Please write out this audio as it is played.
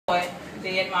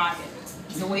admire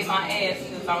the way my ass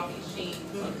feels out these jeans,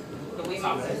 the way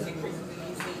my pussy creases in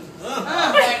these jeans. Go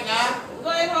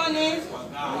ahead, honey.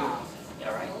 Wow.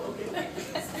 All right.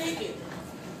 Speak it.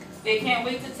 They can't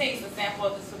wait to taste a sample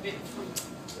of this forbidden fruit.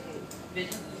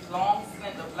 Visions long,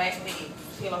 slender, black legs,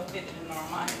 tailor fitted in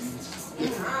Armani.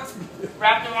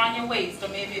 Wrapped around your waist, or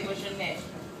maybe it was your neck.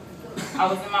 I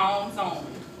was in my own zone.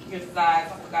 Here's his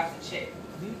eyes, I forgot to check.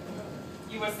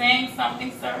 You were saying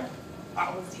something, sir?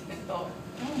 I was deep in thought.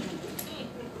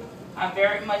 I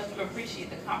very much do appreciate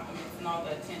the compliments and all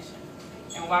the attention.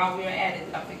 And while we were at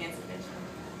it, up against the bench.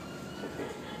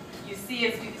 You see,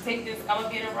 as we take this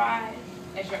elevator ride,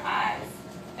 as you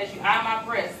eye my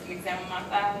breasts and examine my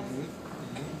thighs,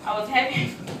 I was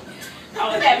having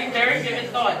very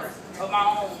vivid thoughts of my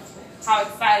own, how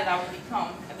excited I would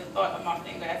become at the thought of my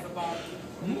finger as a bone.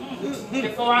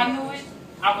 Before I knew it,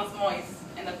 I was moist,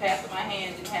 and the path of my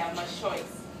hand didn't have much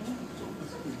choice.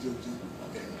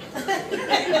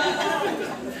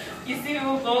 You see, we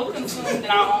were both consumed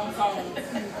in our own zones.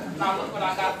 Now look what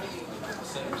I got for you.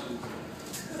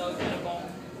 So it's gonna go.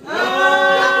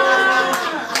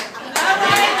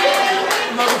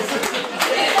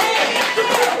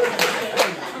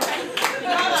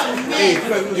 Hey,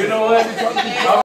 you know what?